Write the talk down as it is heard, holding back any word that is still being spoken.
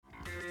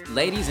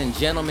Ladies and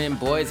gentlemen,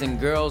 boys and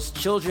girls,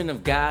 children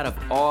of God of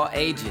all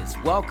ages,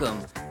 welcome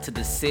to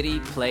the City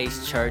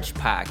Place Church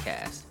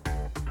podcast.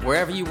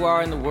 Wherever you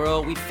are in the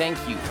world, we thank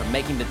you for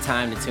making the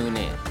time to tune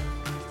in.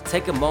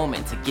 Take a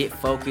moment to get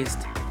focused,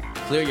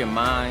 clear your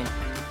mind,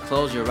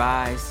 close your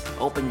eyes,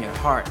 open your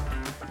heart,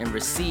 and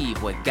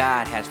receive what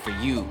God has for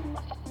you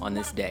on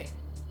this day.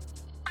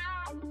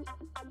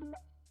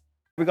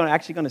 We're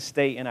actually going to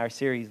stay in our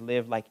series,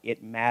 Live Like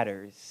It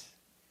Matters.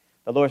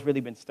 The Lord's really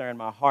been stirring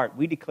my heart.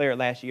 We declared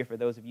last year, for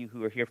those of you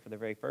who are here for the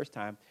very first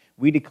time,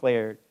 we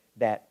declared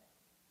that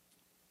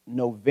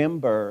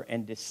November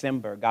and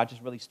December, God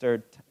just really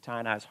stirred Ty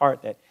and I's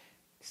heart that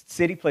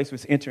City Place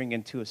was entering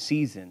into a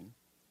season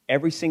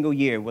every single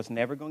year, was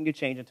never going to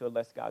change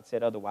unless God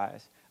said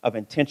otherwise, of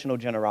intentional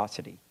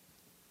generosity.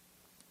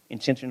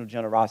 Intentional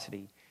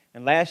generosity.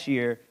 And last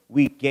year,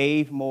 we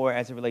gave more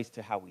as it relates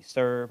to how we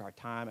serve, our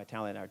time, our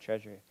talent, our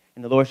treasure.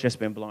 And the Lord's just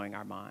been blowing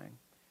our mind.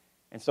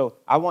 And so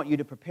I want you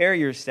to prepare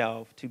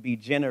yourself to be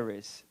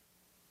generous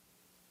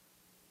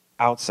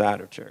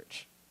outside of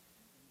church.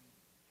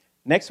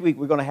 Next week,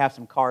 we're going to have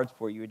some cards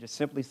for you. It just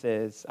simply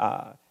says,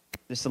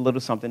 just a little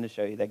something to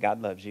show you that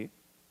God loves you.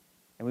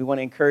 And we want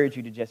to encourage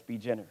you to just be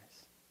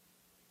generous.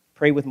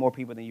 Pray with more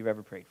people than you've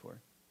ever prayed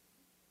for.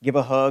 Give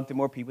a hug to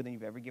more people than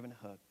you've ever given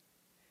a hug.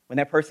 When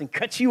that person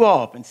cuts you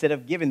off, instead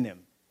of giving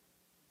them,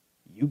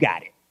 you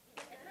got it.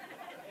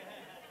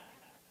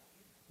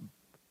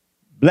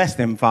 Bless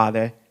them,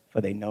 Father, for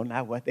they know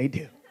not what they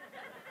do.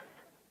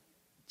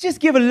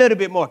 Just give a little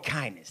bit more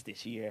kindness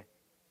this year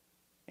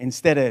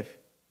instead of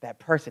that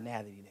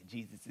personality that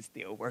Jesus is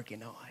still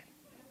working on.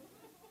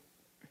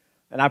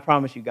 And I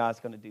promise you God's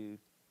going to do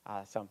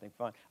something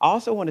fun. I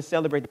also want to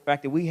celebrate the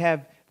fact that we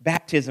have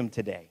baptism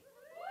today.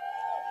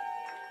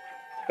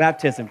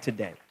 Baptism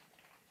today.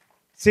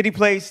 City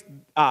Place,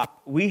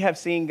 we have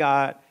seen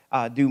God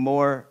do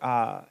more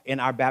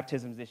in our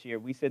baptisms this year.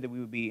 We said that we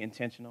would be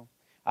intentional.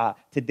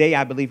 Today,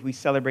 I believe we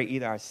celebrate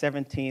either our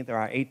 17th or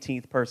our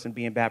 18th person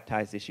being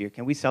baptized this year.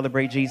 Can we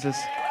celebrate Jesus?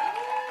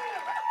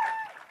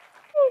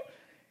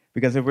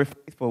 Because if we're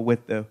faithful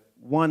with the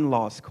one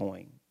lost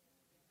coin,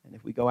 and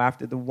if we go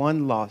after the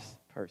one lost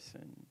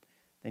person,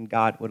 then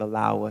God would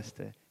allow us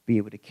to be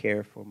able to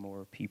care for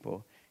more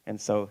people.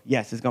 And so,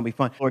 yes, it's going to be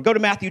fun. Or go to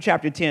Matthew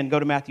chapter 10. Go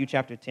to Matthew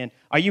chapter 10.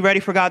 Are you ready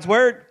for God's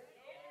word?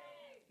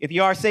 If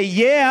you are, say,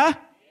 yeah.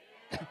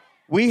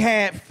 We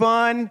had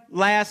fun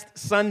last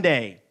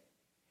Sunday.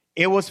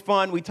 It was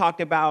fun. We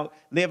talked about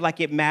Live Like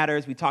It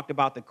Matters. We talked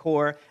about the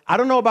core. I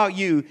don't know about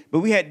you, but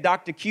we had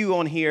Dr. Q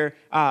on here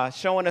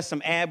showing us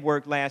some ab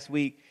work last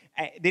week.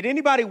 Did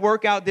anybody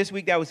work out this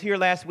week that was here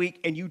last week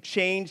and you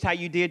changed how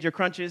you did your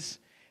crunches?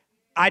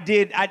 I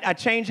did. I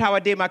changed how I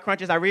did my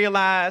crunches. I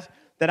realized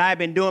that I had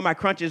been doing my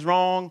crunches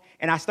wrong,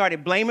 and I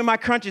started blaming my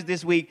crunches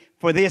this week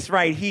for this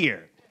right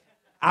here.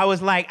 I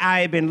was like, I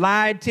had been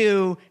lied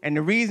to, and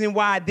the reason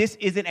why this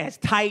isn't as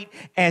tight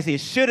as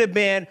it should have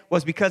been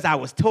was because I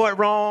was taught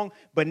wrong.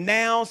 But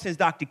now, since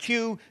Dr.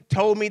 Q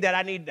told me that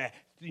I need to,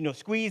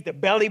 squeeze the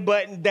belly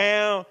button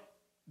down,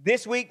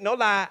 this week, no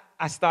lie,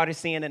 I started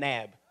seeing an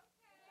ab.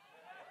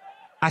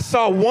 I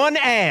saw one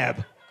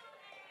ab.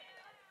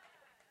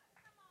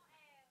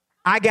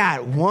 I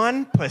got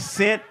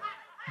 1%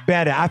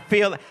 better. I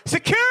feel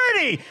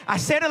security. I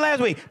said it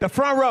last week. The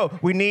front row,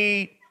 we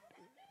need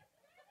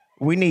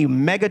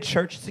mega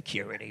church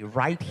security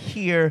right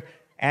here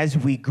as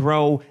we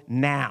grow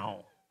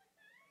now.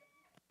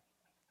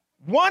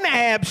 One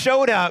ab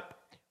showed up.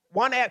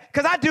 One ab,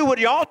 because I do what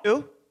y'all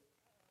do.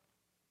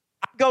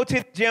 I go to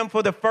the gym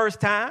for the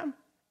first time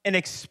and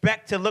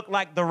expect to look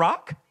like The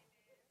Rock.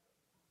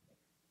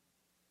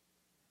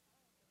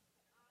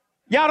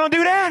 Y'all don't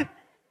do that?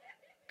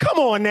 Come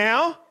on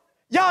now.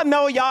 Y'all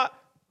know y'all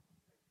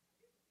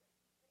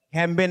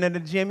haven't been in the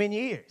gym in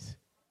years.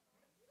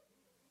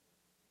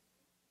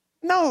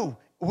 No,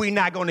 we're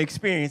not going to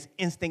experience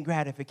instant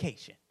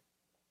gratification.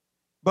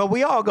 But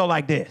we all go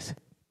like this.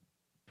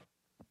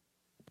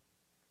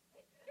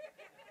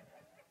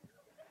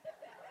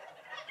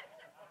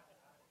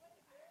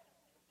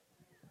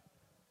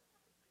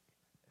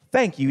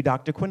 Thank you,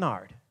 Dr.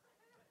 Quinard.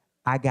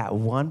 I got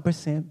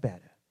 1%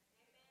 better.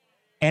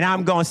 And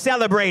I'm going to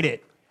celebrate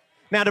it.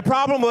 Now, the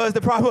problem was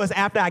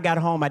after I got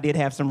home, I did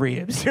have some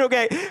ribs.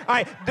 Okay? All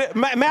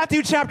right,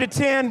 Matthew chapter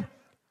 10.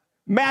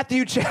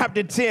 Matthew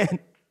chapter 10.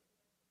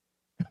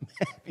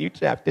 Matthew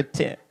chapter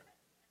 10.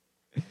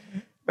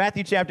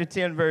 Matthew chapter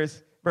 10,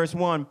 verse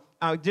 1.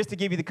 Just to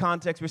give you the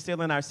context, we're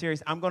still in our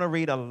series. I'm going to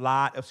read a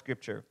lot of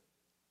scripture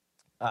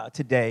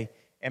today.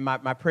 And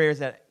my prayer is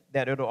that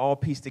it'll all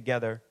piece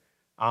together.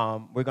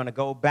 We're going to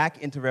go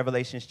back into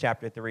Revelation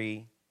chapter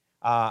 3.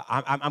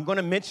 I'm going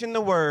to mention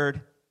the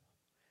word.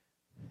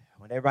 I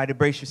want everybody to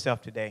brace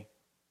yourself today.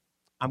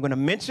 I'm going to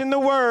mention the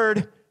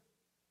word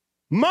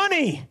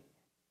money.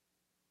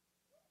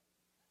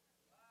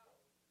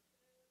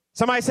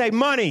 Somebody say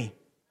money.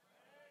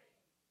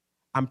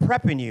 I'm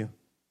prepping you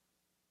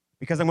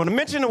because I'm going to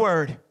mention the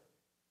word.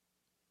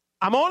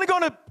 I'm only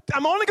going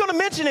to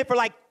mention it for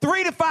like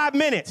 3 to 5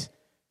 minutes.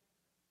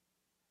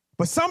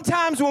 But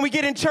sometimes when we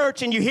get in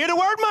church and you hear the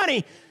word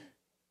money,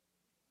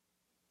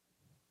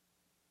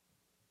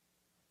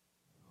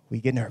 we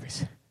get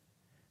nervous.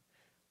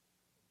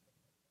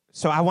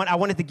 So I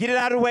wanted to get it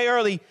out of the way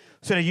early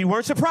so that you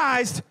weren't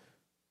surprised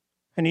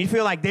and you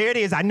feel like, there it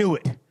is, I knew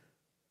it.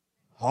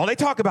 All they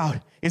talk about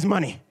is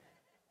money.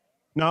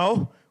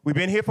 No, we've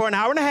been here for an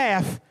hour and a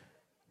half.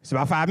 It's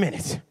about 5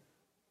 minutes.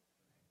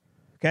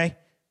 Okay?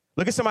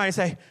 Look at somebody and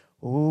say,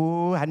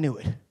 oh, I knew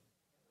it.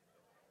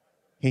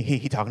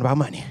 He talking about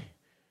money.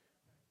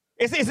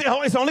 It's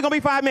only going to be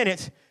 5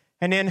 minutes,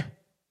 and then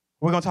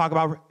we're going to talk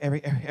about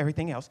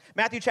everything else.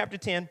 Matthew chapter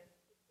 10.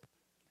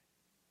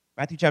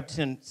 Matthew chapter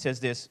 10 says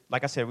this.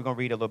 Like I said, we're going to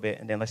read a little bit,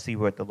 and then let's see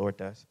what the Lord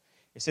does.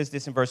 It says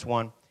this in verse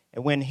 1.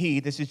 And when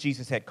he, this is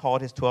Jesus, had called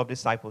his 12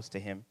 disciples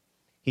to him,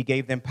 he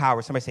gave them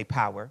power. Somebody say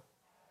power.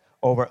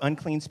 Over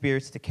unclean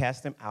spirits to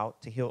cast them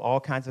out, to heal all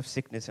kinds of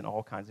sickness and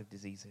all kinds of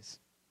diseases.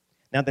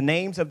 Now, the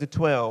names of the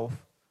 12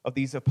 of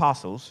these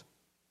apostles,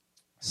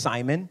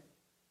 Simon,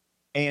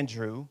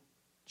 Andrew,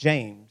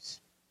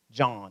 James,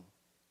 John,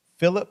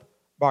 Philip,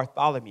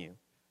 Bartholomew,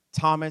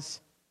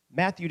 Thomas,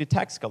 Matthew the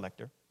tax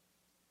collector,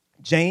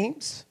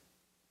 James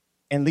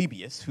and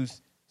Lebbaeus,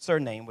 whose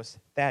surname was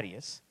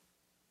Thaddeus,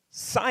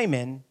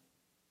 Simon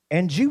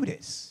and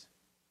Judas,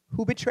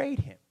 who betrayed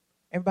him.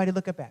 Everybody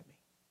look up at me.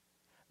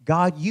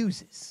 God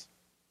uses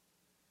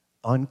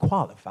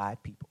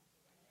unqualified people.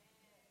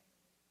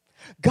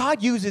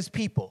 God uses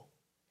people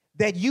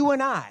that you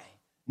and I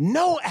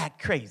know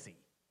act crazy.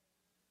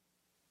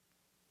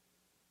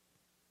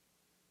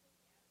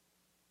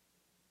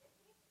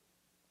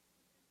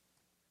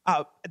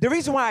 The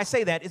reason why I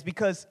say that is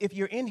because if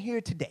you're in here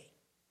today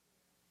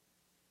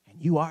and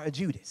you are a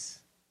Judas,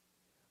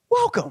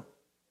 welcome.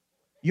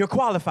 You're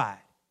qualified.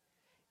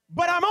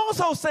 But I'm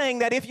also saying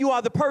that if you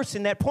are the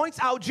person that points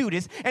out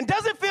Judas and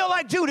doesn't feel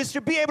like Judas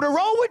should be able to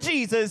roll with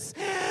Jesus,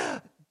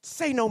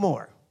 say no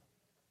more.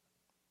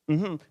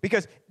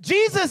 Because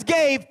Jesus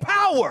gave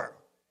power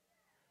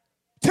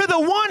to the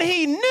one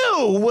he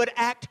knew would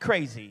act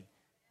crazy.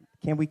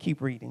 Can we keep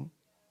reading?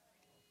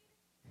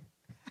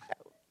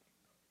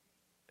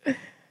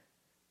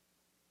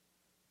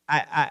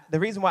 The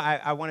reason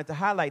why I wanted to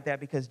highlight that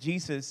because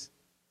Jesus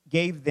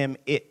gave them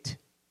it.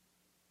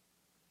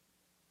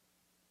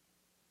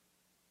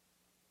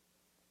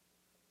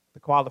 The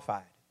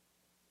qualified.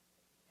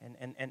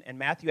 And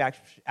Matthew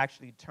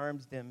actually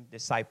terms them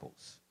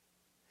disciples.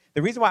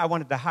 The reason why I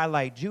wanted to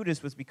highlight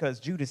Judas was because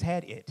Judas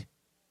had it.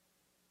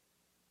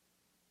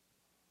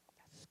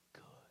 That's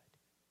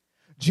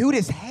good.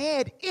 Judas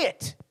had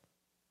it.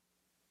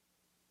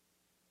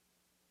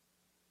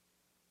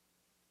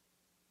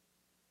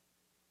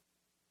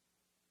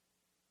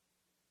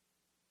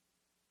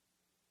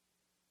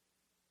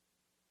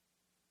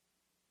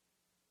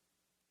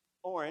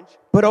 Orange,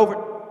 but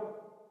over.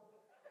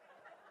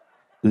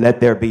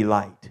 Let there be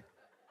light.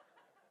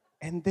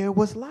 And there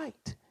was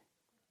light.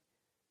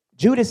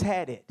 Judas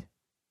had it.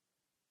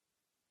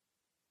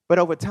 But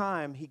over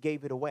time, he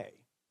gave it away.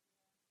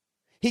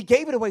 He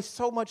gave it away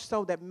so much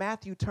so that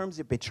Matthew terms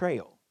it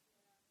betrayal.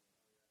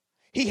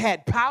 He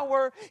had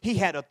power. He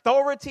had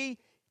authority.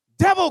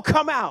 Devil,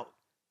 come out.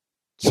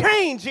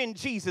 Change in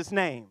Jesus'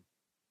 name.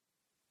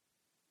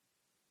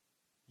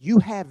 You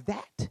have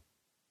that,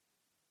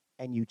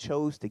 and you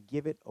chose to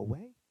give it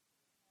away?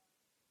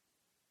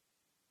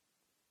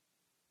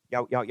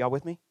 Y'all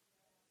with me?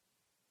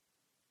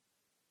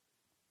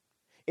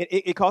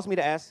 It caused me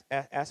to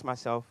ask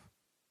myself,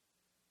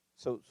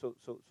 so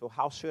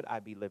how should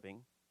I be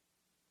living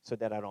so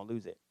that I don't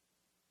lose it?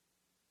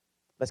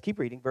 Let's keep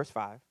reading, verse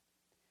 5.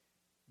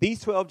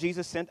 These 12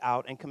 Jesus sent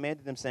out and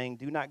commanded them, saying,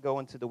 do not go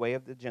into the way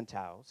of the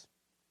Gentiles,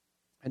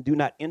 and do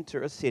not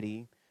enter a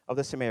city of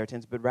the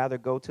Samaritans, but rather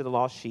go to the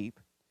lost sheep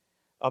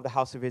of the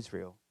house of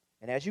Israel.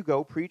 And as you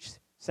go, preach,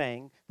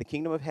 saying, the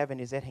kingdom of heaven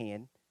is at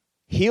hand.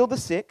 Heal the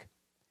sick,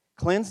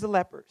 cleanse the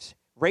lepers,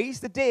 raise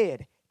the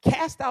dead,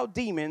 cast out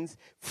demons.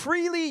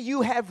 Freely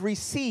you have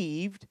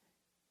received,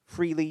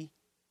 freely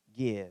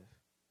give.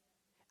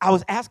 I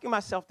was asking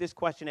myself this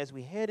question as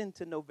we head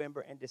into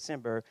November and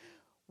December.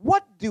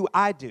 What do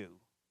I do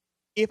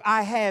if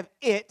I have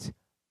it,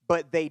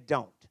 but they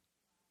don't?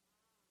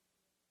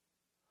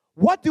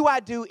 What do I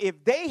do if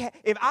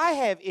I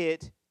have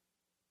it,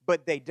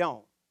 but they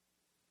don't?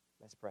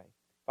 Let's pray.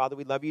 Father,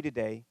 we love you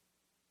today.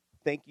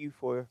 Thank you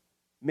for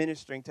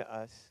ministering to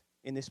us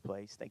in this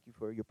place. Thank you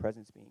for your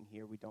presence being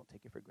here. We don't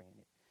take it for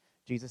granted.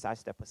 Jesus, I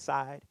step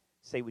aside.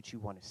 Say what you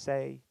want to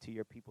say to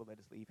your people. Let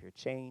us leave here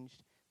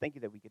changed. Thank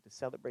you that we get to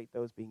celebrate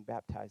those being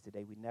baptized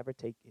today. We never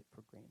take it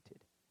for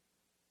granted.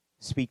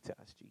 Speak to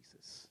us,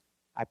 Jesus.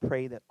 I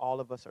pray that all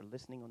of us are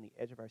listening on the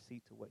edge of our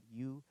seat to what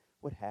you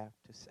would have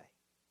to say.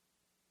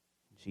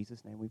 In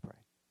Jesus' name we pray.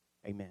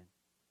 Amen.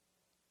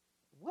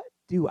 What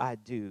do I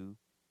do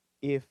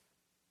if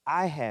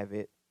I have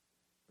it,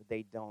 but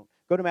they don't?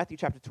 Go to Matthew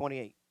chapter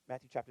 28.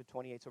 Matthew chapter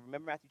 28. So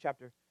remember Matthew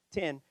chapter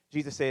 10,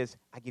 Jesus says,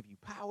 I give you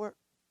power.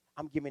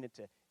 I'm giving it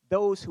to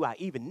those who I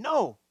even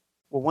know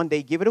will one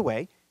day give it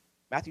away.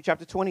 Matthew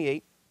chapter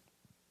 28.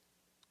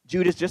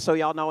 Judas, just so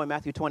y'all know, in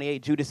Matthew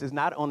 28, Judas is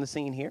not on the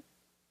scene here.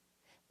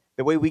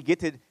 The way we get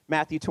to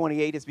Matthew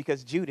 28 is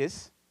because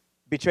Judas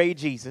betrayed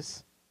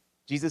Jesus.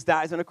 Jesus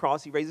dies on the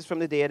cross. He raises from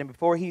the dead. And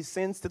before he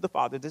sends to the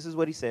Father, this is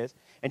what he says.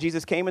 And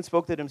Jesus came and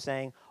spoke to them,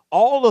 saying,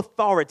 all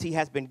authority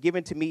has been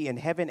given to me in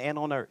heaven and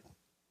on earth.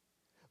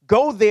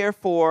 Go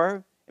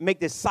therefore and make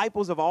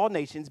disciples of all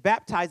nations,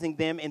 baptizing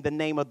them in the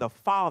name of the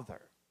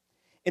Father,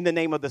 in the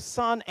name of the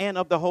Son, and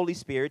of the Holy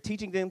Spirit,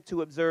 teaching them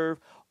to observe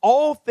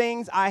all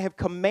things I have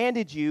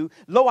commanded you.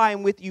 Lo, I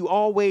am with you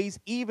always,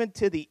 even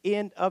to the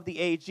end of the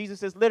age. Jesus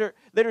says,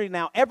 literally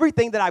now,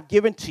 everything that I've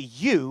given to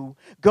you,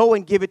 go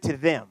and give it to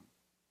them.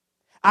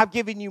 I've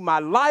given you my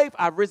life.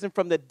 I've risen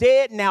from the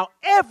dead. Now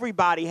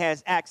everybody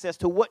has access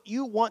to what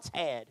you once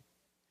had.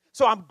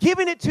 So I'm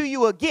giving it to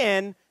you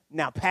again.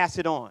 Now pass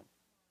it on.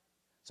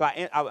 So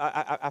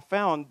I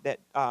found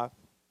that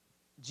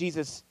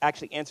Jesus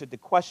actually answered the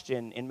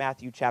question in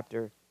Matthew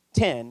chapter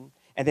 10.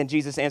 And then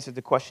Jesus answered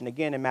the question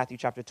again in Matthew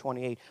chapter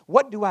 28.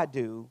 What do I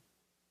do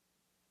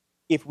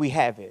if we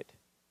have it?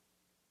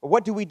 Or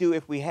what do we do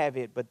if we have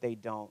it, but they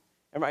don't?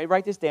 And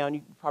write this down.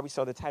 You probably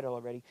saw the title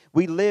already.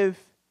 We live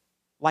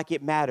like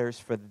it matters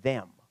for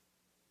them.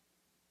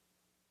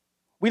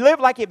 We live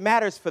like it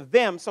matters for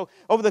them. So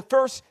over the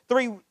first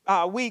 3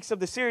 weeks of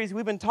the series,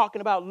 we've been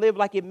talking about live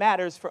like it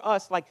matters for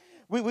us. Like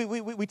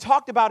we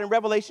talked about in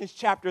Revelation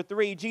chapter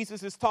 3,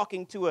 Jesus is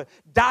talking to a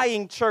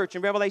dying church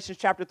in Revelation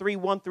chapter 3,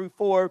 1 through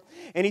 4.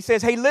 And he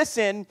says, hey,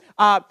 listen,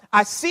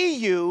 I see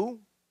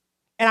you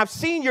and I've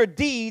seen your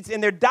deeds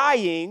and they're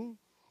dying.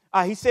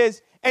 He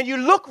says, and you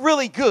look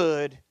really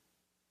good,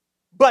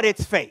 but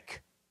it's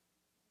fake.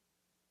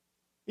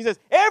 He says,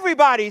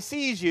 everybody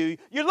sees you.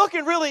 You're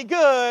looking really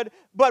good,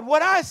 but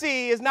what I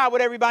see is not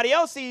what everybody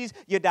else sees.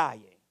 You're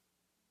dying.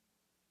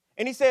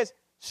 And he says,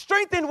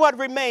 strengthen what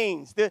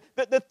remains. The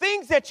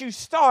things that you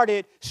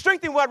started,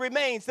 strengthen what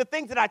remains. The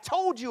things that I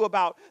told you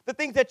about, the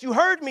things that you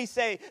heard me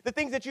say, the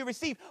things that you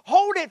received.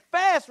 Hold it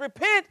fast,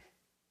 repent,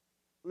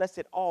 lest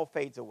it all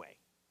fades away.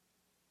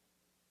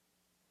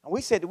 And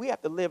we said that we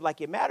have to live like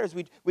it matters.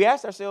 We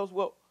asked ourselves,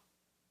 well,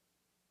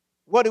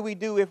 what do we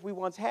do if we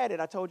once had it?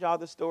 I told y'all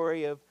the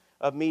story of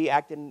me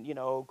acting,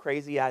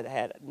 crazy. I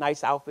had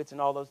nice outfits and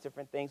all those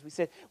different things. We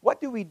said, what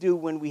do we do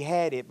when we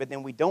had it, but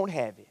then we don't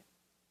have it?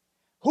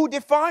 Who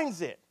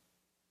defines it?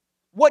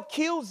 What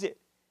kills it?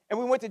 And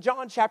we went to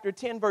John chapter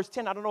 10, verse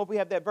 10. I don't know if we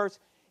have that verse.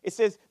 It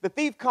says, the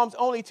thief comes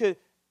only to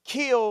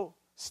kill,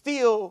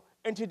 steal,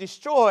 and to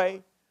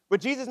destroy.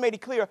 But Jesus made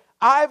it clear,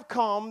 I've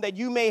come that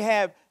you may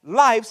have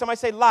life. Somebody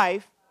say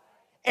life.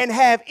 And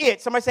have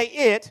it. Somebody say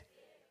it.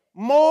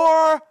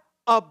 More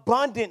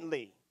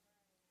abundantly.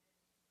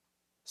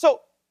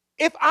 So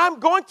if I'm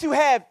going to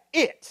have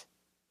it,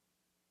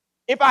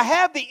 if I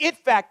have the it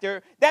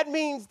factor, that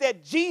means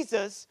that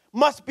Jesus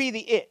must be the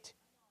it.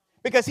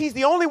 Because he's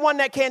the only one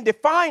that can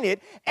define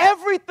it.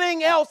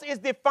 Everything else is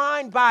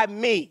defined by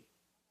me.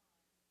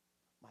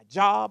 My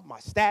job, my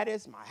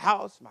status, my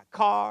house, my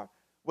car,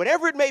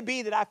 whatever it may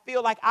be that I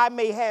feel like I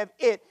may have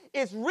it,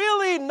 is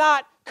really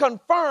not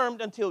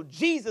confirmed until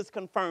Jesus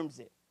confirms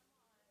it.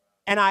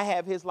 And I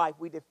have his life.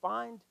 We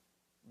defined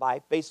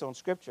life based on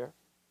Scripture,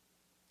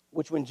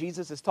 which when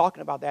Jesus is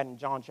talking about that in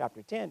John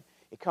chapter 10,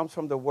 it comes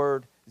from the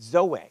word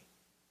Zoe,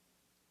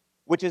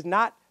 which is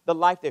not the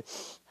life that,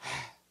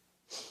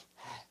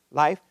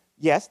 life,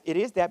 yes, it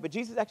is that, but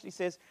Jesus actually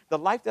says the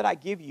life that I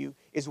give you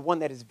is one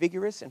that is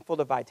vigorous and full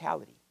of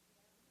vitality.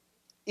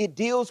 It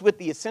deals with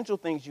the essential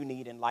things you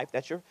need in life,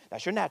 that's your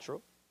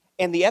natural,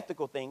 and the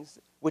ethical things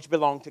which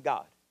belong to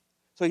God.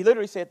 So he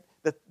literally said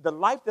the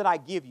life that I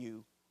give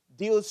you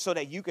deals so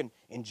that you can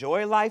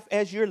enjoy life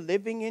as you're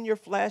living in your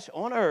flesh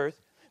on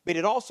earth, but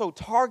it also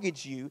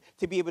targets you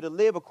to be able to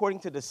live according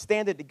to the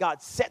standard that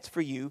God sets for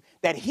you,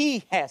 that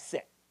he has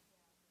set.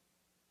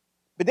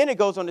 But then it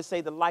goes on to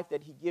say the life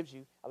that he gives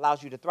you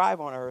allows you to thrive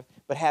on earth,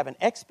 but have an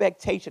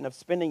expectation of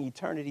spending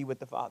eternity with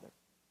the Father.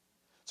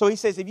 So he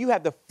says, if you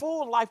have the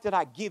full life that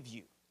I give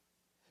you,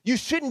 you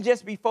shouldn't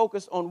just be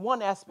focused on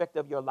one aspect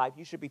of your life.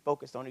 You should be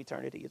focused on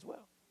eternity as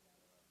well.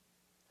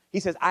 He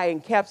says, I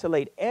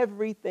encapsulate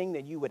everything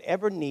that you would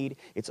ever need.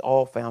 It's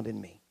all found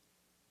in me.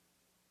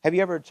 Have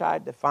you ever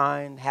tried to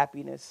find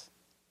happiness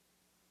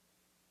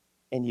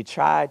and you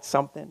tried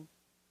something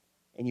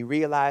and you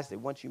realized that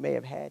once you may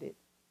have had it,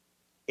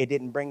 it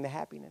didn't bring the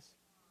happiness?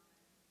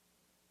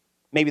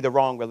 Maybe the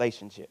wrong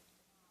relationship.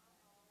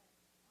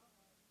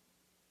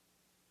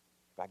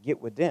 If I get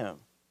with them,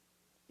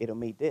 it'll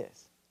meet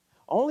this.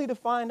 Only to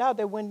find out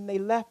that when they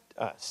left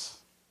us,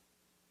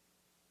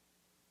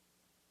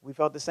 we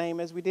felt the same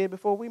as we did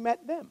before we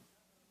met them.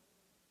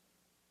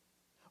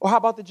 Or how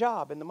about the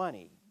job and the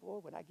money? Boy,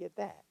 when I get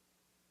that,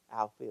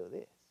 I'll feel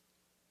this.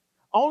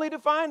 Only to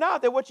find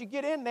out that what you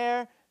get in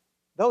there,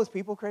 those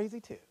people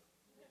crazy too.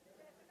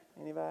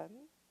 Anybody?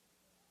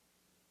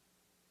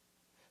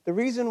 The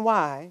reason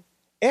why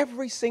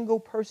every single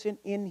person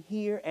in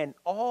here and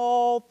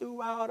all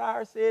throughout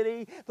our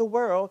city, the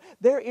world,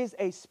 there is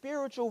a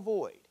spiritual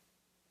void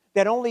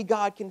that only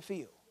God can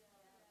fill.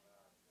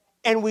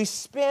 And we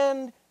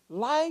spend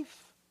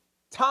life,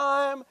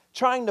 time,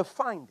 trying to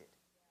find it.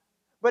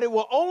 But it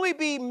will only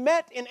be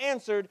met and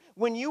answered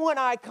when you and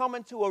I come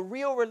into a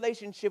real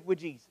relationship with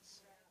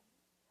Jesus.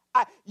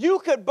 You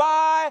could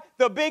buy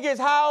the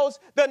biggest house,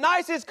 the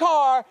nicest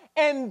car,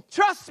 and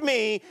trust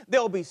me,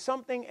 there'll be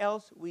something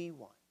else we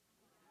want.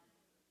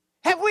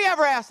 Have we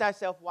ever asked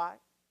ourselves why?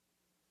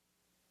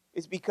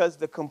 It's because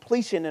the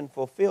completion and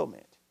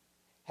fulfillment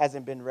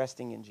hasn't been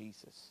resting in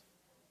Jesus.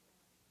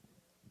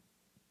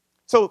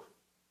 So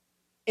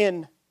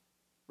in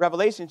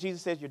Revelation,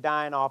 Jesus says you're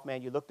dying off,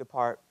 man. You look the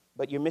part,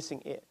 but you're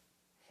missing it.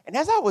 And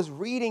as I was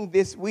reading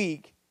this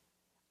week,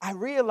 I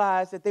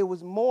realized that there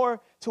was more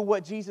to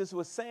what Jesus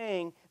was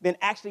saying than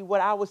actually what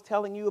I was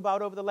telling you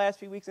about over the last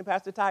few weeks, and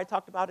Pastor Ty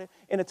talked about it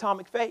in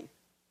Atomic Faith.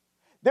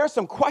 There are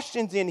some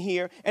questions in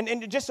here,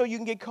 and just so you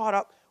can get caught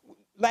up,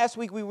 last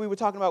week we were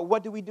talking about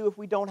what do we do if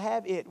we don't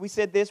have it. We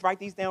said this, write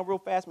these down real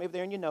fast, maybe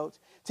they're in your notes.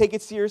 Take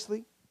it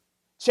seriously.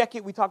 Check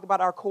it. We talked about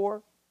our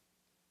core.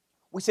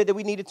 We said that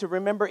we needed to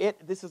remember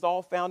it. This is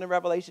all found in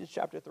Revelation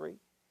chapter 3.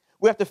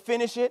 We have to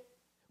finish it.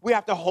 We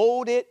have to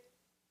hold it.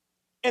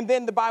 And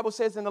then the Bible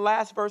says in the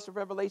last verse of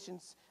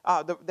Revelations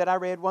that I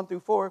read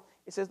 1-4,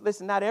 it says,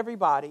 listen, not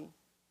everybody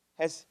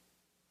has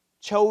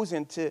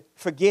chosen to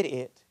forget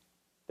it.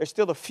 There's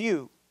still a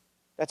few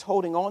that's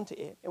holding on to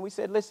it. And we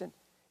said, listen,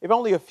 if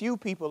only a few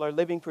people are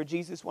living for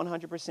Jesus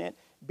 100%,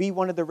 be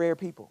one of the rare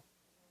people.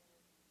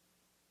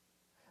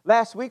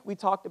 Last week, we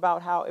talked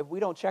about how if we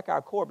don't check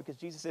our core, because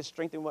Jesus says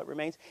strengthen what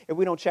remains, if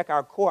we don't check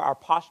our core, our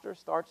posture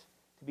starts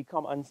to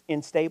become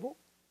unstable.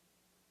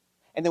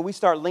 And then we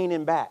start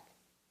leaning back.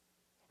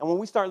 And when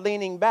we start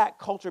leaning back,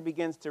 culture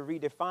begins to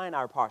redefine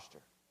our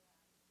posture.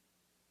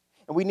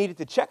 And we needed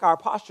to check our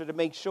posture to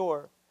make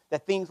sure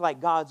that things like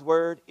God's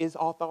word is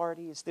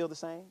authority, is still the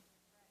same.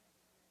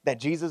 That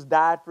Jesus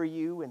died for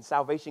you and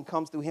salvation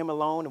comes through him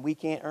alone and we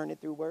can't earn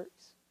it through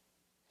works.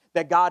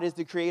 That God is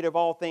the creator of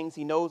all things.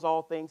 He knows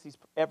all things. He's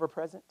ever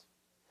present.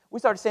 We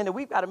started saying that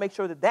we've got to make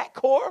sure that that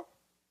core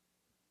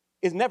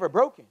is never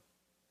broken.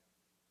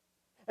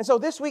 And so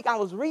this week I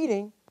was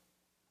reading,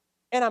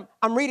 and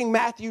I'm reading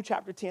Matthew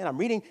chapter 10. I'm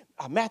reading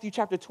Matthew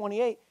chapter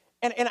 28.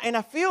 And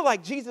I feel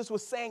like Jesus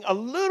was saying a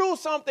little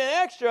something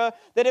extra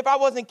that if I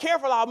wasn't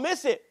careful, I'll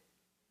miss it.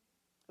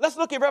 Let's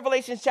look at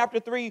Revelation chapter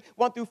 3,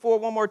 1-4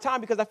 one more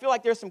time, because I feel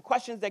like there's some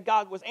questions that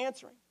God was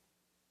answering.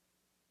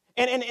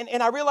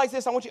 And I realize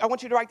this. I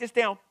want you to write this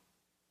down.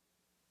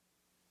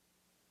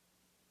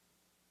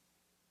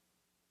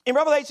 In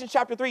Revelation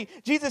chapter 3,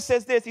 Jesus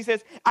says this. He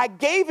says, I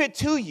gave it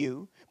to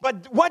you,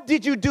 but what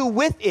did you do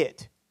with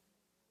it?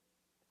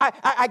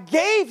 I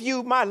gave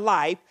you my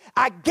life.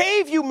 I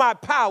gave you my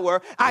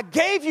power. I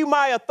gave you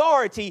my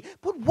authority.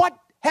 But what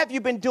have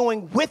you been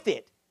doing with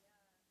it?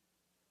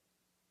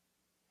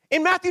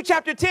 In Matthew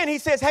chapter 10, he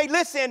says, hey,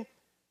 listen,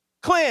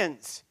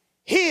 cleanse,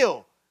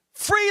 heal.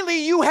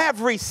 Freely you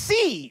have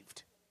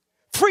received.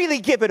 Freely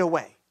give it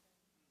away.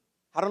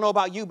 I don't know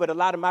about you, but a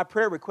lot of my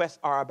prayer requests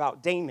are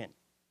about Damon.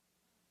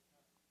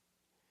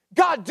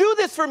 God, do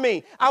this for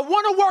me. I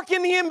want to work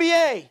in the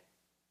NBA.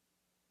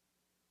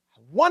 I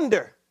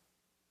wonder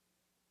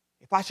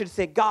if I should have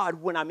said,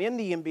 God, when I'm in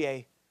the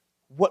NBA,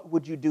 what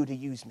would you do to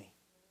use me?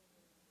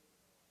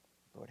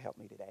 Lord, help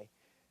me today.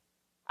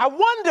 I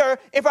wonder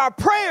if our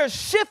prayers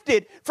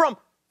shifted from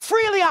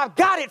freely I've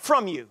got it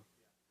from you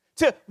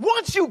to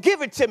once you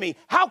give it to me,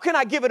 how can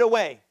I give it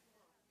away?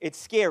 It's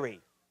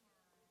scary.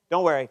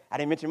 Don't worry, I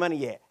didn't mention money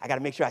yet. I got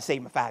to make sure I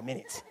save my 5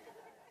 minutes.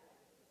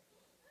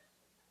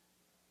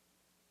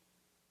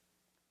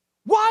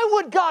 Why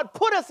would God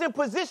put us in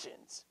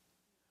positions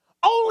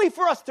only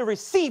for us to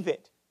receive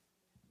it?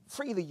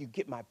 Freely you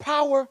get my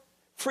power,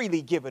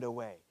 freely give it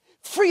away.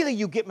 Freely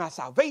you get my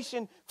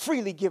salvation,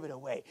 freely give it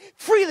away.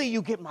 Freely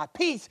you get my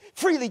peace,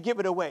 freely give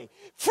it away.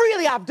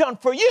 Freely I've done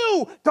for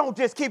you, don't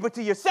just keep it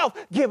to yourself,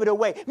 give it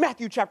away.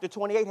 Matthew chapter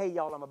 28, hey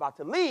y'all, I'm about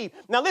to leave.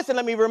 Now listen,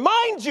 let me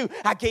remind you,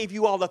 I gave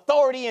you all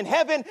authority in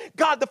heaven.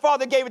 God the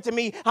Father gave it to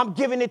me, I'm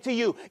giving it to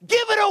you.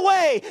 Give it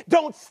away.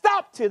 Don't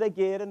stop till they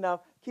get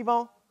enough. Keep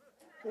on.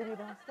 Baby,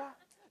 don't stop.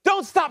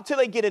 Don't stop till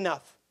they get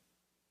enough.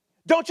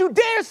 Don't you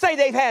dare say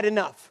they've had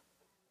enough.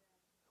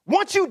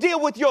 Once you deal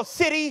with your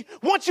city,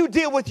 once you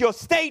deal with your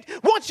state,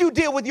 once you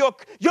deal with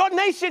your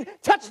nation,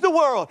 touch the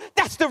world.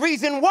 That's the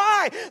reason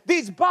why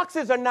these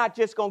boxes are not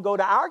just going to go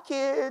to our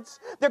kids.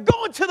 They're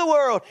going to the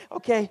world.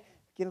 Okay,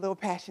 get a little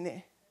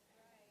passionate.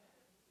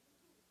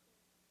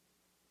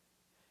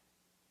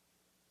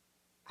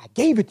 I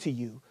gave it to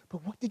you,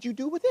 but what did you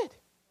do with it?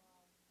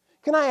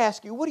 Can I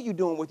ask you, what are you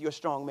doing with your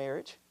strong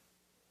marriage?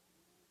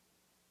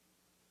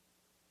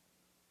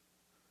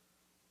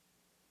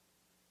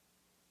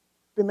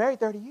 Been married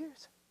 30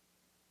 years.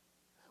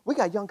 We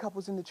got young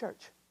couples in the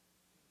church.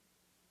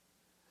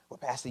 Well,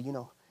 Pastor, you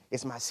know,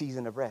 it's my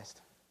season of rest.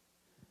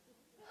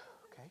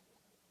 Okay.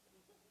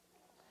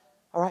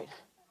 All right.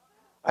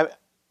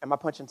 Am I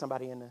punching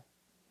somebody in the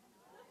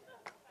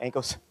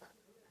ankles?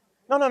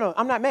 No.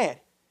 I'm not mad.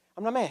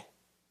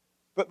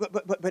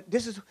 But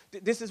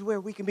this is where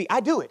we can be.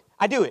 I do it.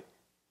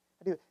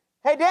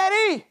 Hey,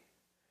 Daddy,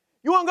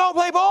 you want to go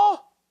play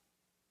ball?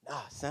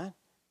 Nah, son.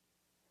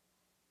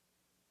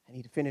 I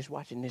need to finish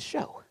watching this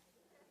show.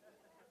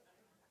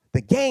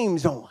 The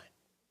game's on.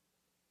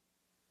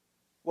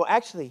 Well,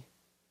 actually,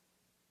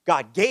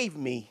 God gave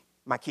me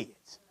my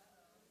kids.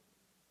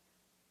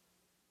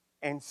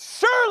 And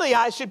surely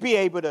I should be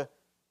able to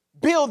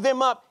build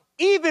them up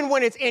even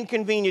when it's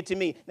inconvenient to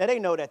me. Now, they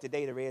know that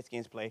today the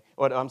Redskins play,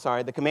 or I'm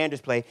sorry, the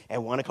Commanders play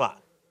at 1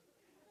 o'clock.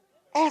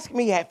 Ask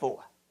me at 4.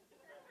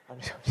 I'm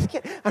just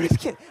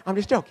kidding. I'm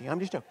just joking.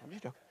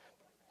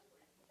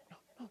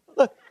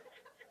 Look,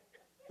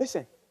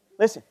 listen.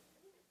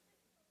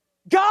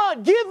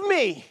 God, give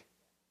me.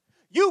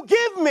 You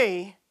give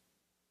me,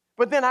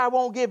 but then I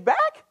won't give back?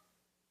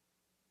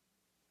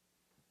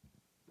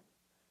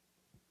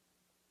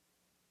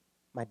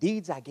 My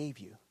deeds I gave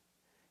you,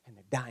 and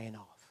they're dying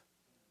off.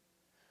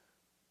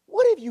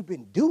 What have you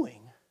been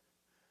doing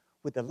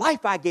with the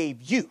life I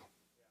gave you?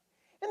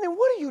 And then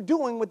what are you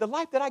doing with the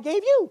life that I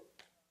gave you?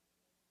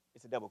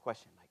 It's a double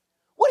question. Like,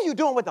 what are you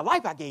doing with the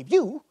life I gave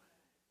you?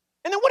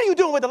 And then what are you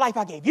doing with the life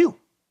I gave you?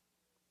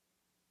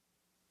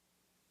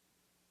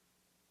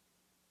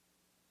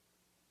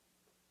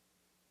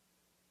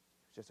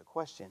 It's just a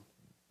question.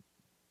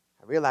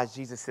 I realize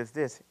Jesus says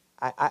this,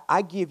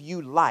 I give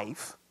you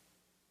life,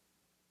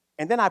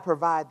 and then I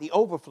provide the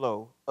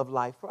overflow of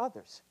life for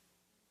others.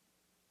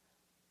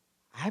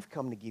 I've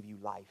come to give you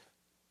life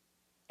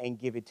and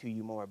give it to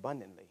you more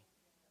abundantly.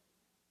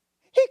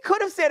 He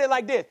could have said it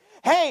like this.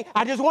 Hey,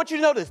 I just want you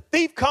to know this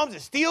thief comes to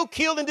steal,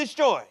 kill, and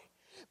destroy.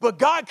 But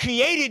God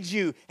created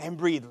you and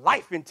breathed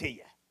life into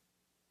you.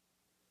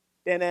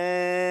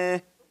 Ta-da.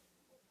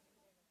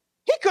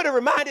 He could have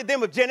reminded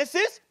them of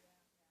Genesis.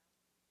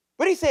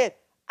 But he said,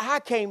 I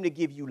came to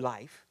give you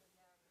life.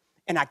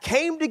 And I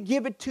came to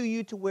give it to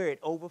you to where it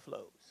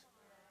overflows.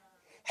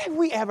 Have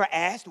we ever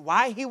asked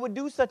why he would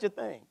do such a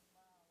thing?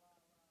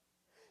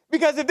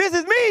 Because if this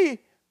is me,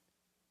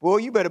 boy,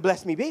 you better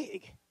bless me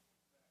big.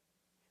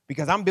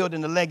 Because I'm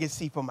building a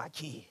legacy for my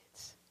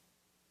kids.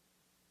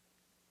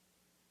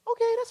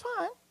 Okay, that's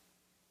fine.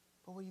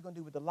 But what are you going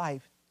to do with the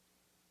life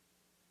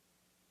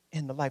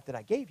and the life that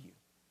I gave you?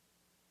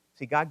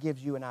 See, God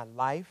gives you and I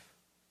life,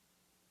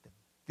 the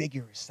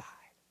vigorous side,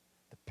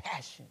 the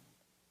passion,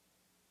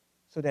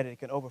 so that it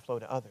can overflow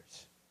to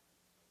others.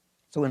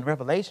 So in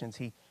Revelations,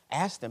 he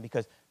asked them,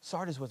 because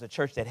Sardis was a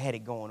church that had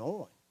it going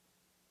on.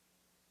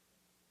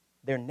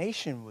 Their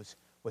nation was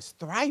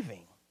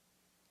thriving.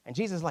 And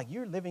Jesus is like,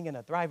 you're living in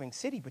a thriving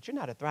city, but you're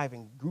not a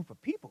thriving group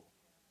of people.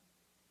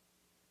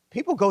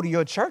 People go to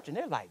your church and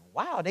they're like,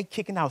 wow, they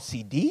kicking out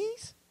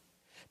CDs?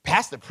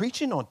 Pastor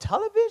preaching on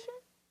television?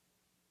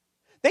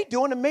 They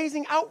doing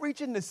amazing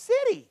outreach in the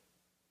city.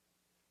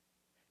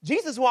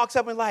 Jesus walks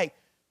up and like,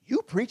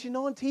 you preaching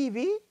on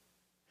TV?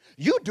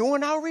 You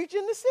doing outreach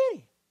in the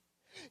city?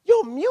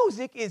 Your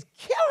music is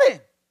killing.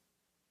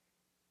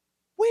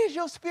 Where's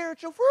your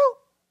spiritual fruit?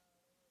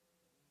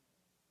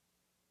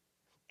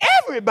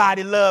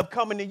 Everybody love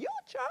coming to your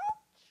church.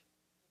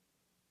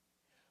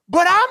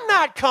 But I'm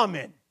not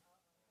coming.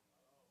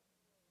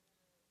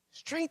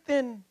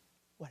 Strengthen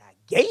what I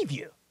gave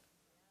you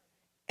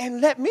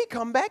and let me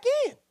come back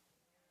in.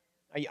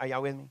 Are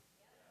y'all with me?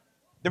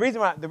 The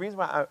reason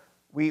why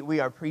we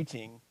are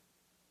preaching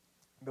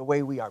the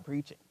way we are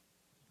preaching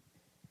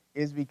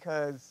is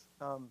because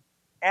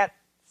at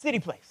City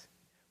Place,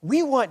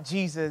 we want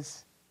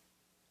Jesus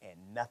and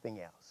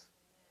nothing else.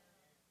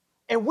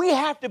 And we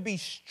have to be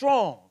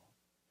strong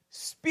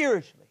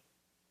spiritually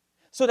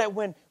so that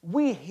when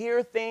we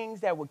hear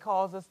things that would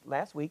cause us,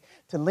 last week,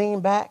 to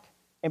lean back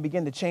and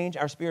begin to change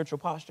our spiritual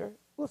posture,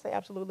 we'll say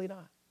absolutely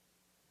not.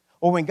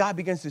 Or when God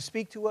begins to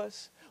speak to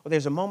us, or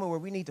there's a moment where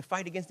we need to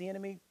fight against the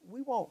enemy,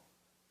 we won't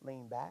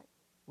lean back.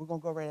 We're going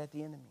to go right at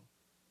the enemy.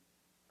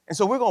 And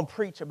so we're going to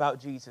preach about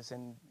Jesus,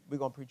 and we're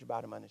going to preach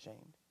about him unashamed.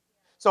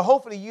 So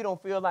hopefully you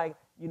don't feel like,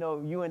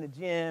 you in the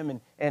gym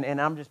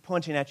and I'm just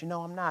punching at you.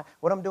 No, I'm not.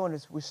 What I'm doing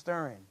is we're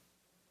stirring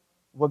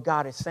what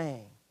God is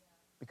saying,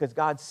 because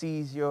God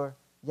sees your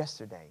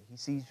yesterday. He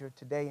sees your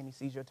today, and he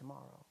sees your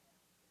tomorrow.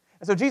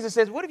 And so Jesus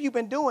says, what have you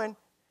been doing?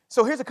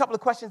 So here's a couple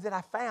of questions that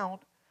I found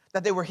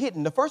that they were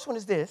hidden. The first one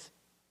is this.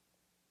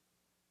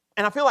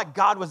 And I feel like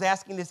God was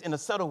asking this in a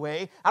subtle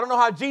way. I don't know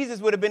how Jesus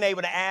would have been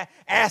able to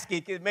ask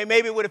it, because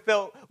maybe it would have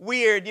felt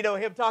weird,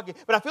 him talking.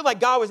 But I feel like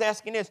God was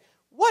asking this.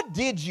 What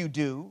did you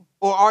do,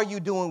 or are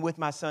you doing with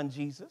my son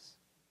Jesus?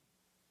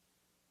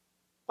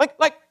 Like,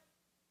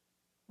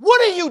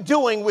 what are you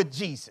doing with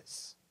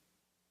Jesus?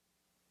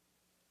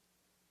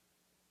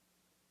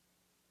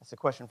 That's a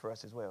question for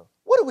us as well.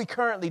 What are we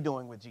currently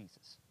doing with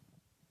Jesus?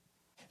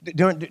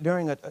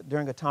 During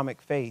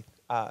Atomic Faith,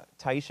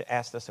 Taisha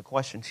asked us a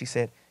question. She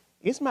said,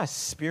 is my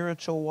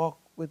spiritual walk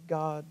with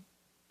God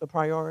the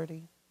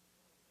priority?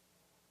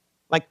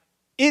 Like,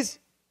 is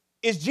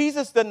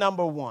Jesus the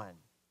number one?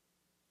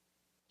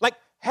 Like,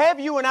 have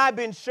you and I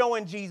been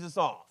showing Jesus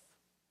off?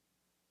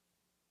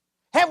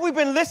 Have we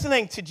been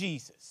listening to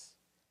Jesus?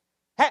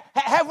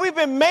 Have we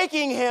been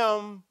making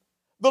him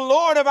the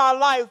Lord of our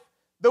life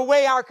the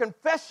way our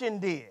confession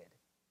did?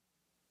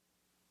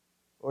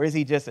 Or is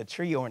he just a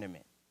tree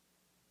ornament,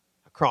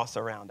 a cross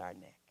around our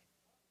neck?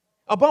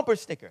 a bumper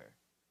sticker,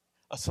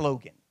 a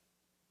slogan.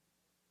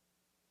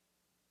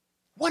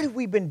 What have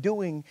we been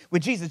doing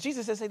with Jesus?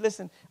 Jesus says, hey,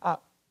 listen,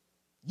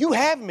 you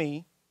have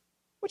me.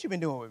 What you been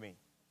doing with me?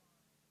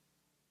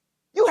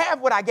 You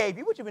have what I gave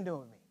you. What you been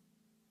doing with me?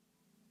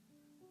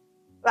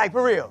 Like,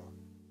 for real.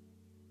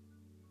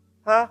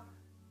 Huh?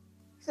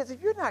 He says,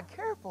 if you're not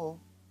careful,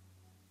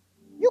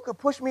 you could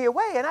push me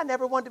away, and I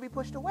never wanted to be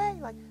pushed away.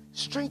 Like,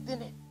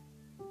 strengthen it.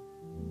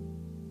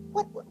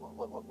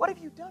 What have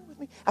you done with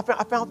me? I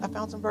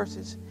found some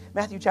verses.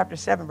 Matthew chapter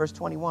 7, verse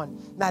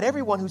 21. Not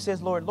everyone who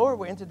says, Lord, Lord,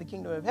 will enter the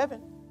kingdom of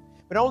heaven,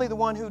 but only the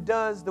one who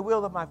does the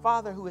will of my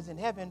Father who is in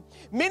heaven.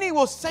 Many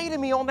will say to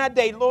me on that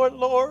day, Lord,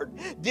 Lord,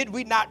 did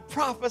we not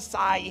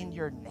prophesy in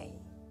your name?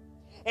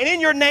 And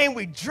in your name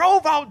we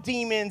drove out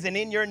demons, and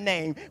in your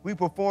name we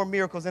performed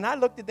miracles. And I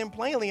looked at them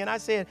plainly and I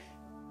said,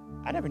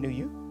 I never knew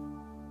you.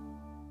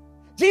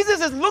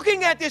 Jesus is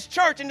looking at this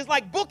church and it's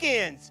like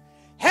bookends.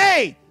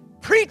 Hey,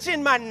 preach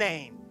in my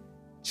name.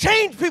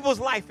 Change people's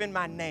life in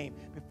my name.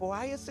 Before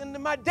I ascend to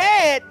my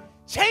dad,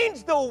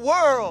 change the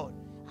world.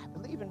 I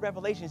believe in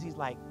Revelations, he's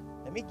like,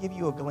 let me give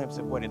you a glimpse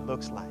of what it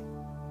looks like.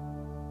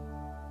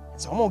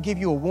 And so I'm going to give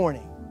you a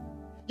warning.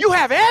 You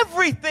have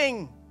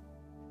everything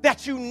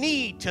that you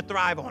need to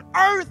thrive on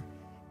earth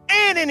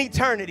and in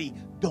eternity.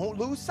 Don't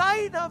lose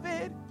sight of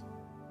it.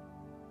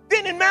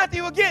 Then in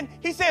Matthew again,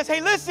 he says,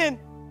 hey, listen,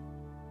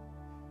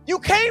 you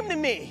came to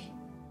me.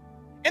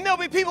 And there'll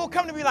be people who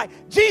come to me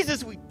like,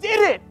 Jesus, we did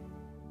it.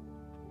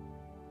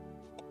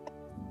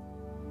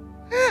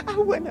 I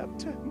went up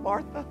to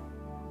Martha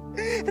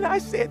and I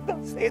said,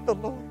 thus saith the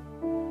Lord,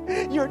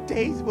 your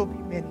days will be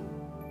many.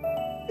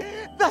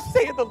 Thus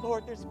saith the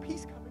Lord, there's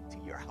peace coming to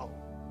your home.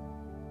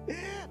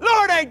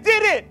 Lord, I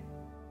did it.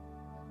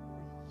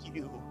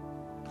 You.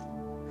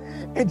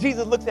 And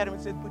Jesus looks at him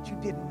and says, but you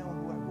didn't know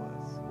who I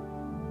was.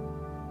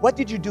 What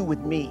did you do with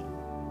me?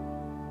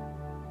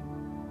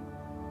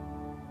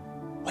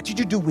 What did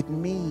you do with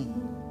me?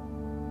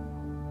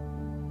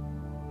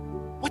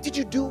 What did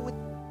you do with,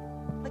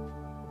 like,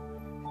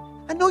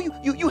 I know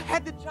you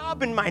had the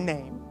job in my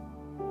name.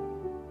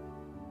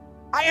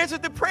 I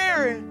answered the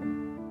prayer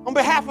on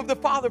behalf of the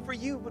Father for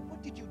you, but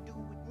what did you do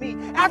with me?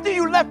 After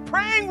you left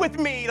praying with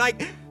me,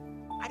 like,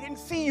 I didn't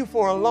see you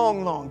for a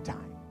long, long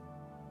time.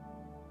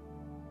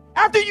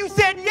 After you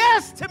said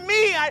yes to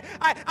me,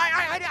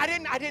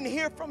 I didn't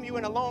hear from you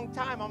in a long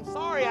time. I'm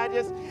sorry, I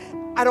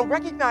don't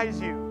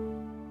recognize you.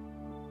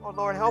 Oh,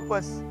 Lord, help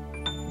us.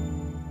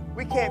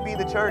 We can't be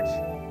the church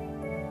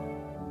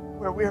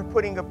where we're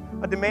putting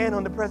a demand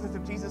on the presence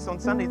of Jesus on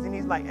Sundays, and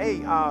he's like,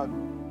 hey,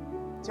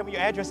 tell me your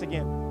address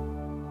again.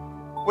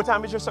 What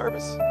time is your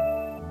service?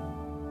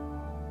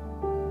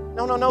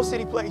 No,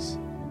 City Place.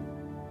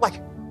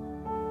 Like,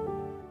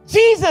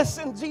 Jesus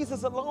and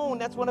Jesus alone,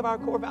 that's one of our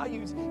core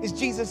values, is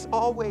Jesus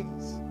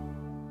always.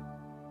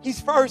 He's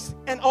first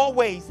and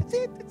always. That's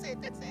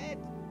it.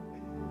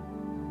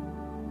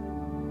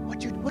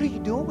 What are you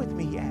doing with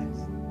me, he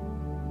asked.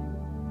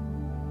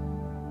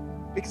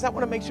 Because I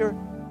want to make sure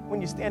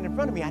when you stand in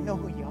front of me, I know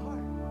who you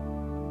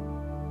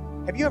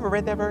are. Have you ever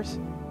read that verse? I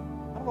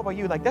don't know about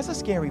you, like, that's a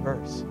scary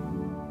verse.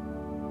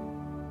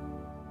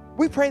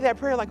 We pray that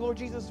prayer like, Lord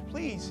Jesus,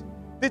 please.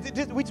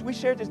 We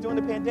shared this during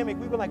the pandemic.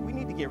 We were like, we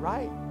need to get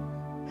right.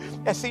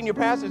 As senior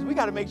pastors, we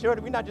got to make sure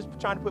that we're not just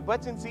trying to put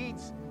butts in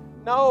seats.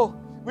 No,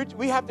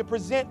 we have to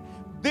present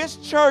this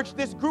church,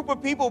 this group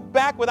of people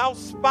back without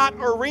spot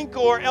or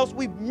wrinkle, or else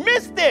we've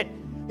missed it.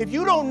 If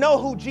you don't know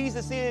who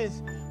Jesus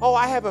is,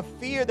 I have a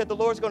fear that the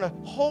Lord's going to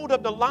hold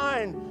up the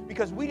line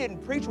because we didn't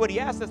preach what he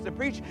asked us to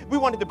preach. We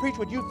wanted to preach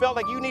what you felt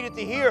like you needed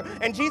to hear.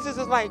 And Jesus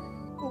is like,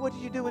 well, what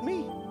did you do with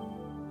me?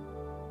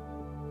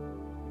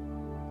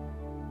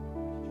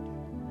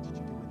 What did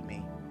you do with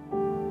me?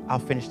 I'll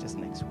finish this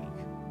next week.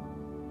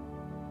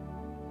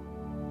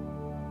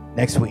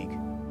 Next week.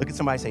 Look at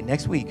somebody and say,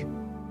 next week,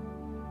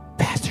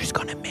 pastor's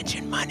going to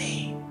mention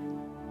money.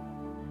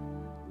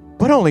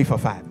 But only for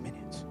 5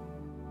 minutes.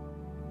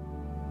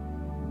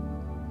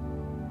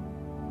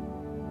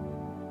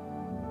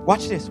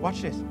 Watch this.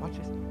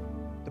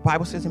 The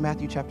Bible says in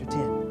Matthew chapter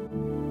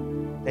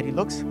 10 that he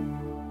looks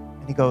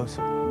and he goes,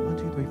 1,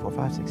 2, 3, 4,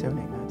 5, 6, 7,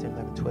 8, 9, 10,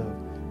 11,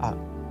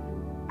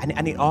 12.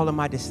 I need all of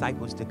my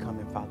disciples to come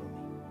and follow me.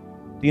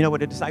 Do you know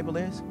what a disciple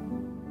is?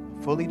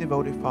 A fully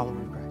devoted follower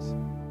of Christ.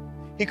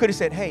 He could have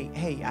said,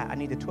 hey, I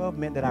need the 12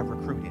 men that I've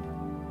recruited.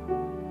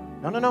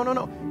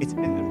 No. It's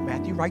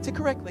Matthew writes it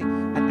correctly.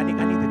 I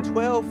need the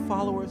 12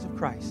 followers of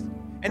Christ.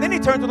 And then he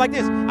turns it like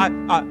this.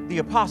 The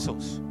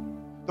apostles.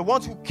 The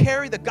ones who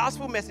carry the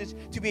gospel message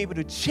to be able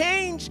to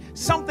change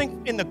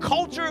something in the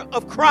culture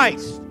of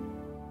Christ.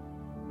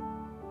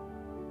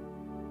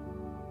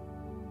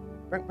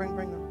 Bring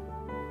them.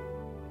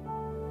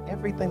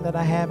 Everything that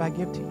I have, I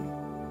give to you.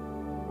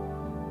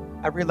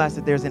 I realize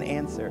that there's an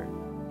answer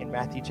in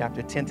Matthew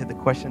chapter 10 to the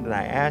question that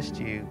I asked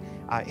you.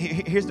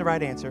 Here's the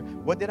right answer.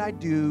 What did I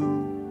do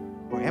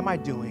or am I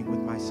doing with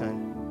my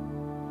son,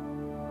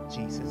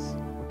 Jesus,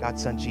 with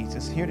God's son,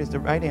 Jesus? Here it is. The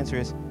right answer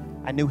is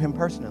I knew him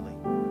personally.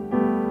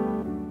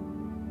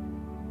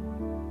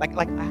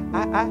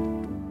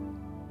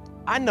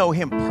 I know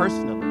him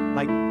personally,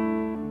 like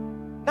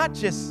not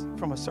just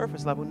from a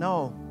surface level.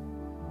 No,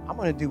 I'm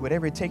going to do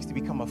whatever it takes to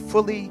become a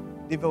fully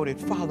devoted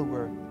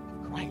follower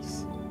of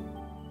Christ.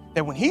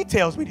 That when he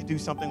tells me to do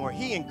something, or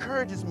he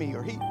encourages me,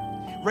 or he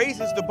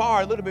raises the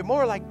bar a little bit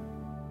more, like,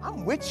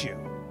 I'm with you.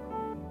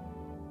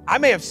 I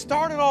may have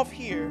started off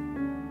here,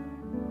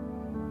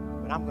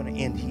 but I'm going to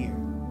end here.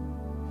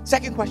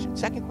 Second question.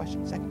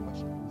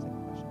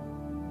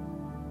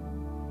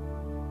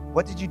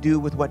 What did you do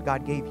with what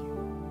God gave you?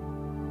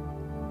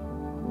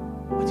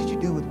 What did you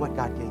do with what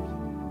God gave you?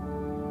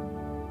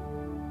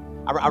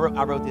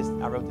 I wrote this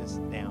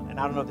down, and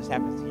I don't know if this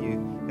happens to you,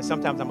 because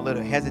sometimes I'm a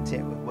little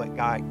hesitant with what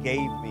God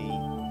gave me.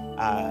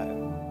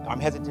 I'm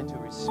hesitant to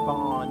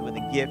respond with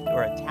a gift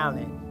or a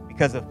talent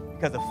because of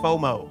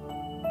FOMO.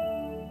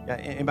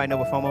 Anybody know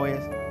what FOMO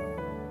is?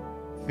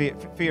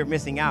 Fear of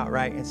missing out,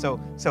 right? And so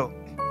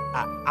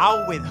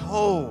I'll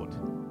withhold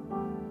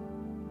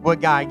what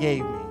God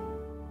gave me,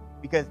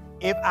 because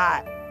if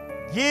I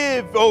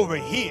give over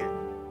here,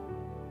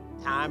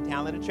 time,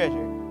 talent, or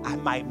treasure, I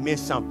might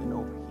miss something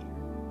over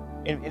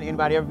here.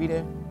 Anybody ever be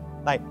there?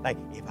 Like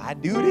if I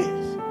do this,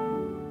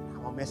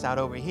 I'm gonna miss out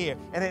over here.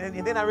 And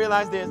then I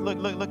realized there's look,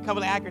 a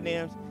couple of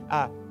acronyms.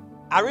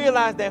 I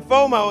realized that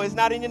FOMO is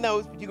not in your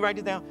notes, but you can write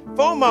this down.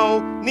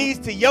 FOMO needs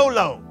to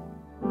YOLO.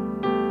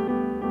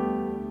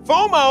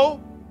 FOMO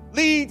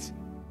leads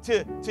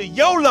to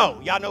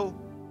YOLO. Y'all know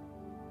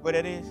what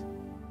that is?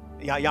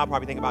 Y'all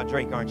probably think about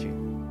Drake, aren't you?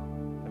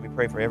 Let me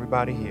pray for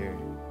everybody here.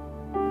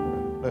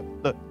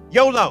 Look,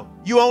 YOLO,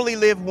 you only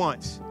live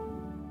once.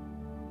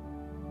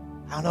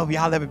 I don't know if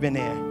y'all ever been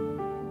there.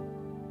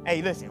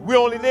 Hey, listen, we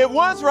only live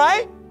once,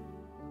 right?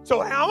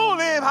 So I'm going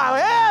to live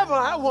however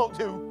I want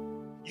to.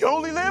 You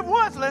only live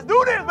once. Let's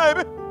do this,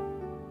 baby.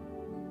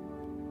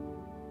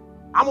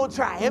 I'm going to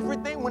try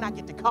everything when I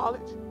get to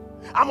college.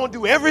 I'm going to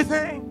do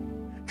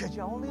everything because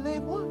you only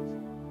live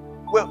once.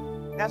 Well,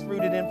 that's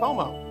rooted in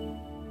FOMO.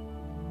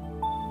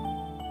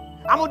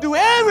 I'm going to do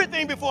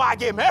everything before I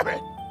get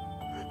married,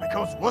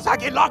 because once I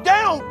get locked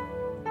down,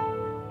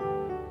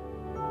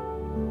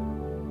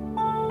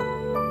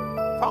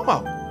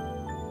 FOMO.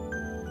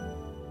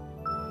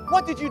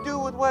 What did you do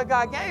with what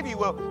God gave you?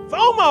 Well,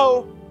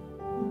 FOMO,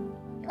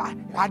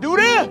 if I do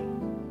this,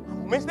 I'm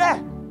going to miss that.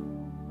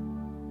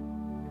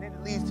 And then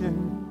it leads to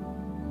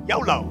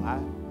YOLO.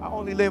 I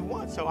only live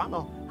once, so I'm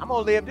gonna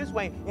live this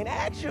way. And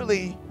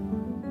actually,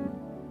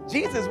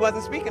 Jesus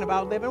wasn't speaking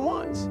about living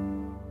once.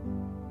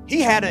 He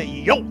had a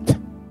yoke.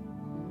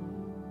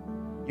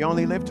 You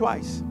only live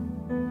twice.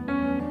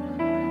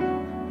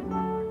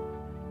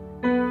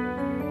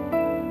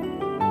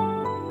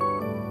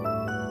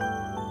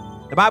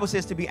 The Bible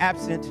says to be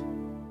absent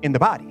in the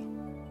body.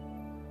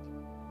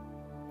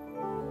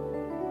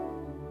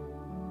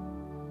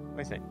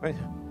 Wait a second.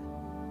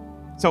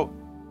 So,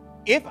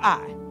 if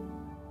I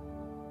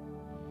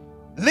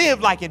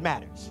live like it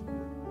matters,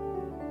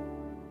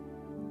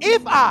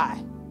 if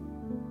I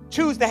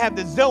choose to have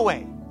the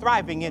Zoe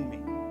thriving in me,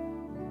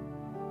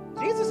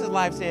 Jesus'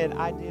 life said,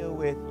 I deal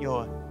with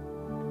your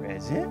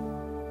present,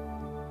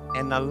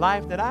 and the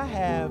life that I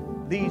have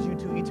leads you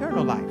to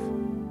eternal life.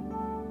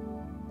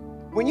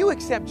 When you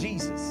accept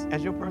Jesus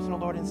as your personal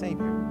Lord and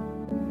Savior,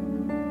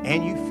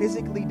 and you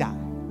physically die,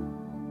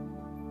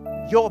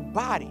 your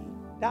body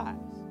dies,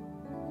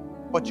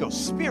 but your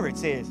spirit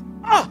says,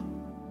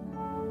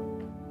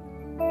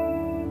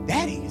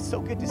 Daddy, it's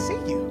so good to see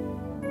you.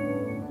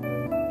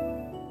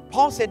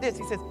 Paul said this,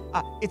 he says,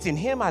 it's in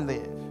him I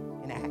live,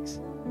 in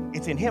Acts.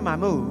 It's in him I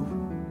move,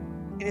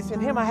 and it's in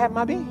him I have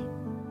my being.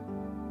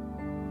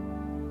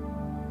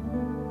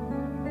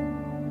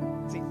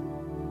 See,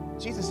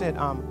 Jesus said,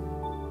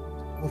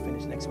 we'll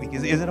finish next week.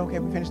 Is it okay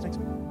if we finish next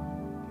week?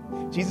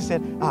 Jesus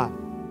said,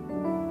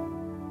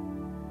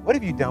 what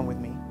have you done with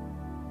me?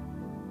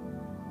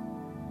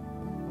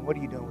 And what are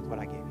you doing with what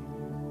I gave you?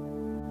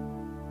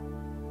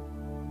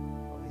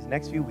 Well, these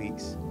next few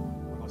weeks,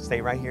 we're going to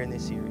stay right here in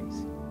this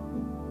series.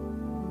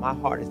 My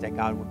heart is that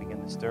God will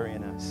begin to stir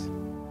in us.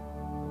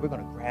 We're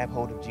going to grab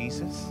hold of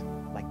Jesus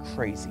like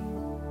crazy,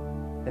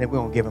 and then we're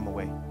going to give him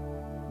away.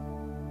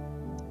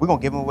 We're going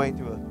to give him away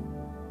through a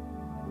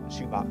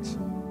shoebox.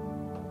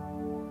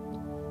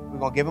 We're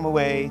going to give him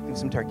away through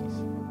some turkeys.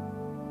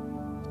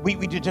 We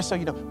just so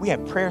you know, we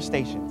have prayer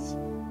stations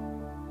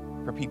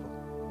for people.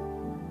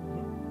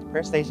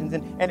 Prayer stations,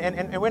 and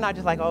we're not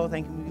just like, oh,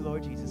 thank you,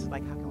 Lord Jesus. It's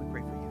like, how can we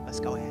pray for you? Let's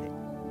go at it.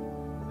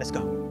 Let's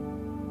go.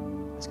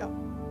 Let's go.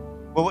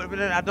 Well,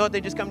 I thought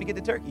they just come to get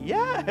the turkey.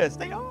 Yes,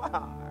 they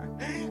are.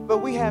 But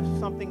we have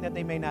something that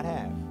they may not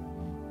have.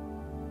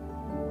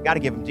 We got to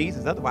give them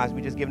Jesus. Otherwise,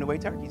 we're just giving away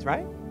turkeys,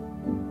 right?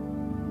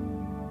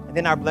 And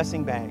then our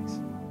blessing bags.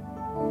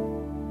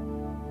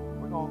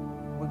 We're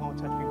going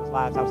to touch people's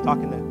lives. I was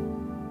talking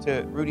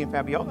to Rudy and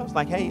Fabiola. I was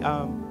like, hey,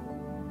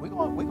 we're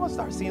going to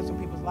start seeing some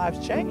people's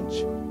lives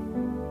change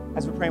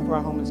as we're praying for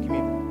our homeless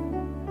community.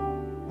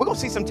 We're going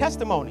to see some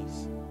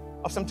testimonies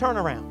of some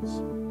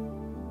turnarounds.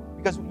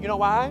 Because you know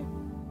why?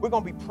 We're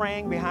going to be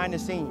praying behind the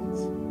scenes.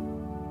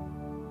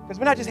 Because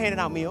we're not just handing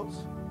out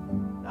meals.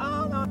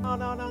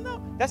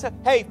 No. That's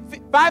hey,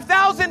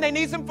 5,000, they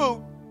need some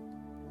food.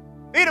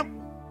 Feed them.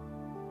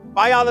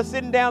 While y'all are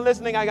sitting down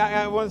listening, I got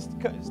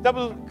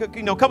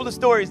a couple of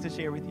stories to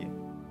share with you.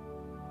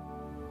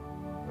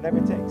 Whatever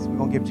it takes, we're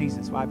going to give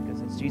Jesus. Why?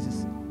 Because as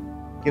Jesus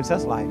gives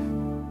us life,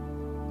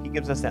 he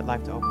gives us that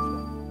life to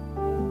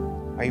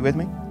overflow. Are you with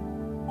me?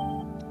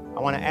 I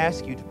want to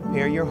ask you to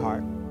prepare your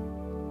heart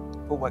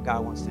for what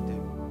God wants to do.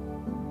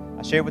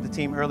 I shared with the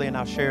team earlier, and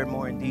I'll share it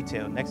more in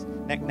detail. Next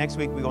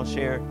week, we're going to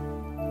share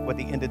what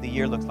the end of the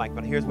year looks like.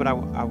 But here's what I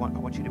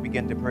want you to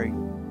begin to pray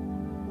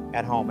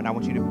at home, and I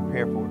want you to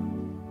prepare for it.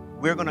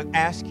 We're going to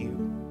ask you,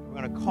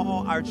 we're going to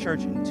call our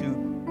church into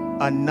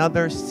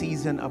another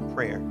season of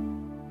prayer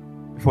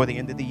before the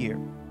end of the year.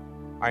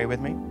 Are you with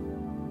me?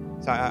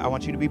 So I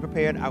want you to be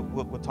prepared.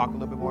 We'll talk a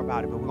little bit more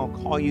about it, but we're going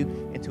to call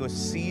you into a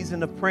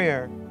season of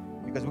prayer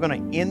because we're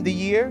going to end the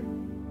year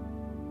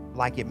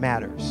like it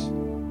matters.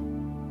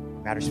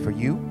 It matters for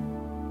you,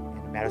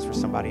 and it matters for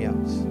somebody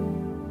else.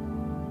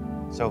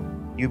 So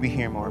you'll be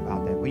hearing more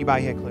about that. Will you bow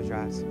your head, close your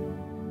eyes?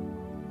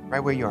 Right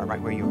where you are,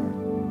 right where you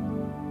are.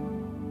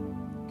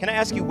 Can I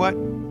ask you what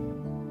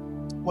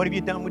have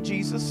you done with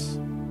Jesus?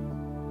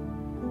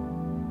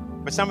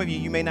 For some of you,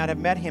 you may not have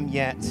met him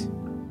yet.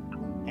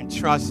 And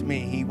trust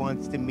me, he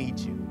wants to meet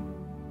you.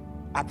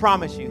 I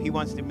promise you, he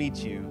wants to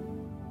meet you.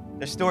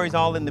 There's stories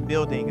all in the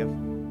building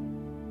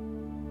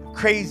of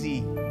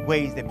crazy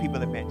ways that people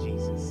have met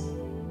Jesus.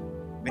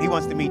 But he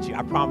wants to meet you,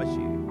 I promise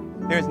you.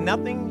 There's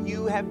nothing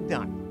you have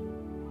done,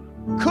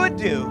 could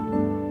do,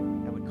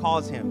 that would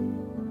cause him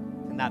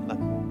to not love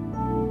you.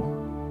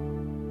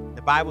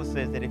 The Bible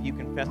says that if you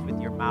confess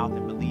with your mouth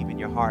and believe in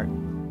your heart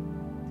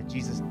that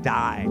Jesus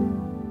died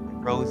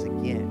and rose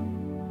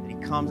again, that he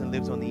comes and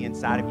lives on the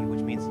inside of you, which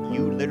means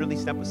you literally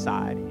step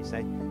aside and you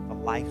say, the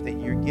life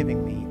that you're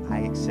giving me, I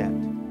accept.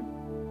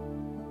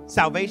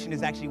 Salvation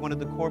is actually one of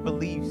the core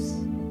beliefs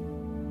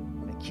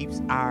that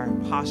keeps our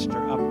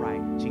posture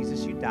upright.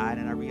 Jesus, you died,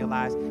 and I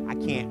realize I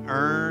can't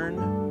earn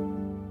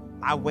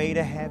my way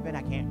to heaven.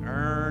 I can't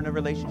earn a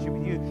relationship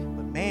with you.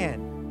 But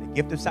man,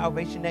 gift of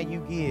salvation that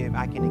you give,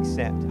 I can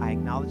accept. I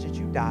acknowledge that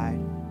you died.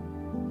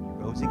 You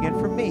rose again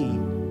for me.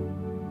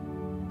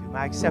 Through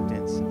my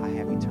acceptance, I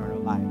have eternal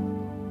life.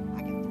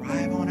 I can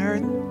thrive on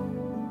earth,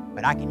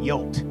 but I can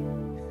yolt.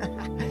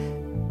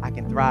 I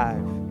can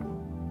thrive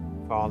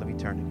for all of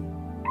eternity.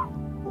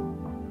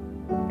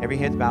 Every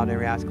head's bowed,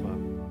 every eye's closed.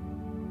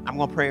 I'm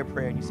going to pray a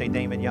prayer, and you say,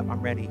 Damon, yep,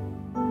 I'm ready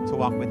to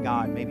walk with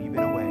God. Maybe you've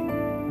been away,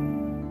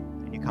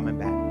 and you're coming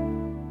back.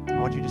 I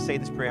want you to say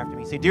this prayer after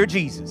me. Say, Dear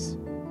Jesus,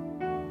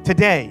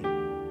 today,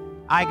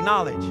 I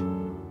acknowledge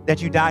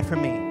that you died for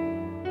me.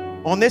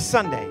 On this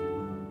Sunday,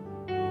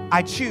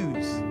 I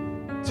choose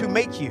to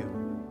make you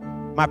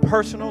my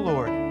personal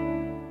Lord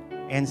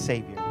and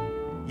Savior.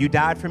 You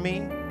died for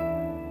me,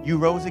 you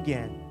rose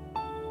again,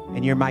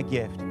 and you're my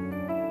gift.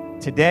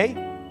 Today,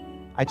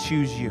 I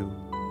choose you.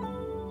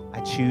 I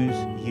choose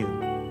you.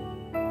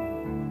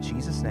 In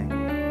Jesus' name,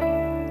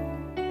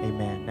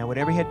 amen. Now, with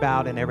every head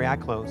bowed and every eye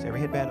closed,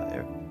 every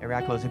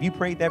eye closed, if you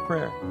prayed that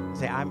prayer,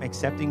 say, I'm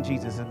accepting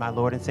Jesus as my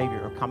Lord and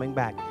Savior, or coming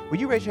back. Will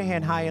you raise your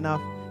hand high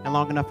enough and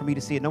long enough for me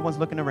to see it? No one's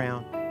looking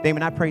around.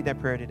 Damon, I prayed that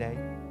prayer today.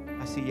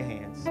 I see your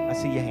hands. I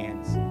see your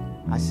hands.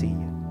 I see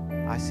you.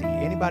 I see you.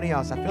 Anybody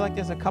else? I feel like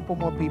there's a couple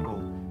more people.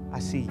 I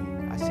see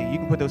you. I see you. You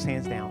can put those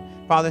hands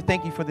down. Father,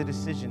 thank you for the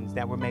decisions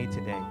that were made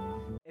today.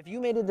 If you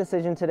made a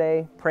decision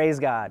today, praise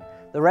God.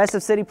 The rest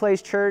of City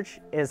Place Church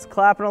is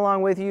clapping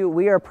along with you.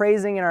 We are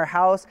praising in our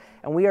house,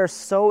 and we are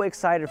so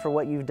excited for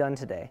what you've done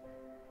today.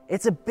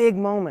 It's a big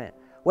moment.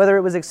 Whether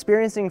it was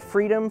experiencing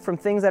freedom from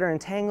things that are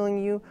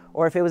entangling you,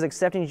 or if it was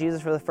accepting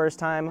Jesus for the first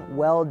time,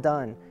 well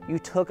done. You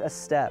took a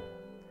step.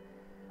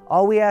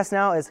 All we ask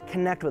now is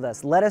connect with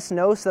us. Let us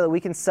know so that we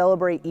can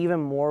celebrate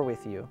even more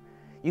with you.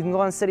 You can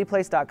go on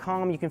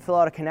cityplace.com. You can fill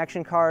out a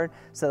connection card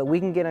so that we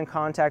can get in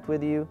contact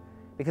with you,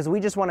 because we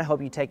just want to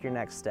help you take your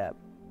next step.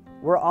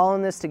 We're all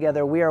in this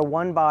together. We are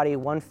one body,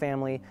 one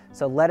family.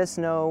 So let us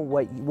know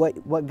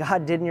what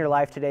God did in your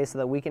life today so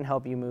that we can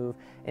help you move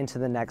into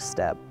the next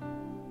step.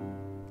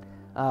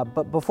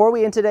 But before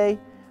we end today,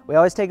 we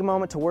always take a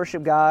moment to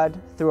worship God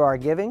through our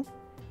giving.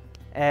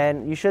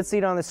 And you should see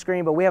it on the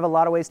screen, but we have a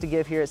lot of ways to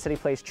give here at City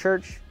Place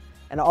Church.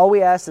 And all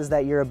we ask is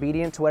that you're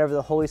obedient to whatever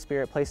the Holy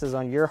Spirit places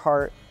on your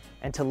heart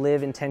and to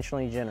live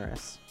intentionally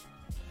generous.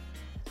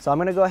 So I'm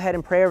going to go ahead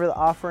and pray over the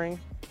offering.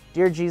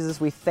 Dear Jesus,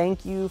 we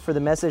thank you for the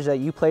message that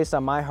you placed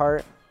on my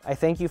heart. I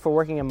thank you for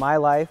working in my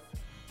life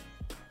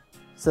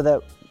so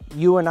that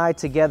you and I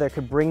together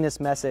could bring this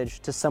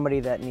message to somebody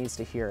that needs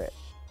to hear it.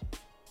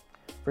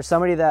 For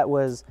somebody that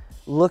was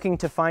looking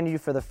to find you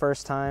for the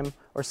first time,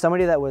 or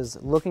somebody that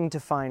was looking to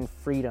find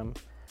freedom.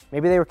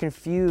 Maybe they were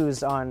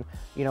confused on,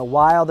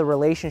 why all the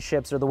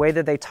relationships or the way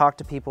that they talk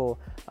to people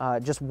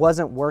just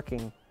wasn't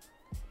working.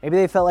 Maybe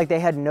they felt like they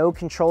had no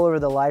control over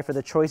the life or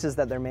the choices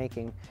that they're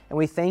making. And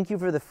we thank you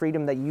for the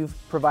freedom that you've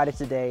provided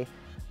today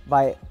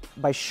by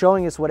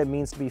showing us what it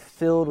means to be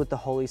filled with the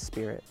Holy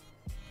Spirit.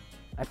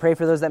 I pray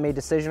for those that made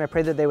decision. I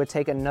pray that they would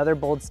take another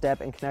bold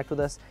step and connect with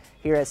us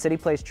here at City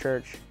Place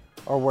Church.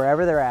 or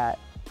wherever they're at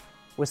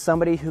with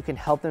somebody who can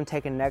help them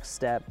take a next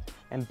step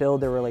and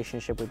build their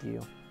relationship with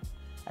you.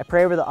 I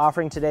pray over the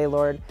offering today,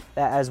 Lord,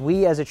 that as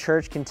we as a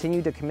church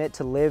continue to commit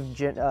to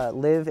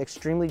live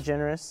extremely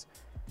generous,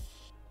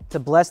 to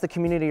bless the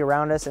community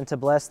around us and to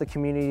bless the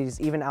communities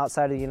even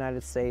outside of the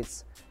United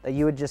States, that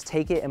you would just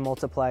take it and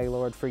multiply,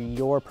 Lord, for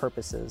your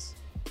purposes.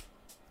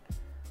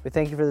 We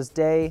thank you for this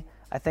day.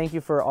 I thank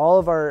you for all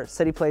of our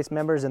City Place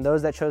members and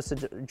those that chose to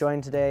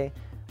join today.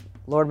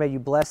 Lord, may you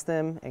bless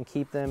them and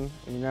keep them.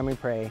 In your name we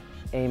pray.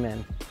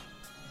 Amen.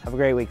 Have a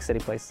great week, City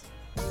Place.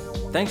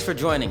 Thanks for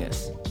joining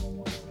us.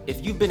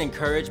 If you've been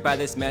encouraged by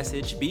this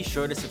message, be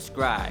sure to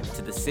subscribe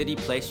to the City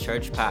Place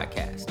Church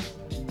podcast.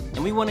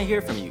 And we want to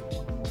hear from you.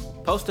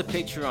 Post a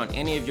picture on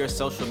any of your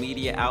social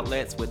media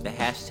outlets with the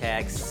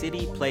hashtag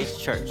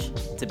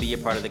CityPlaceChurch to be a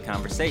part of the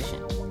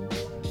conversation.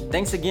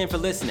 Thanks again for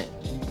listening,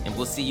 and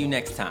we'll see you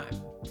next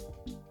time.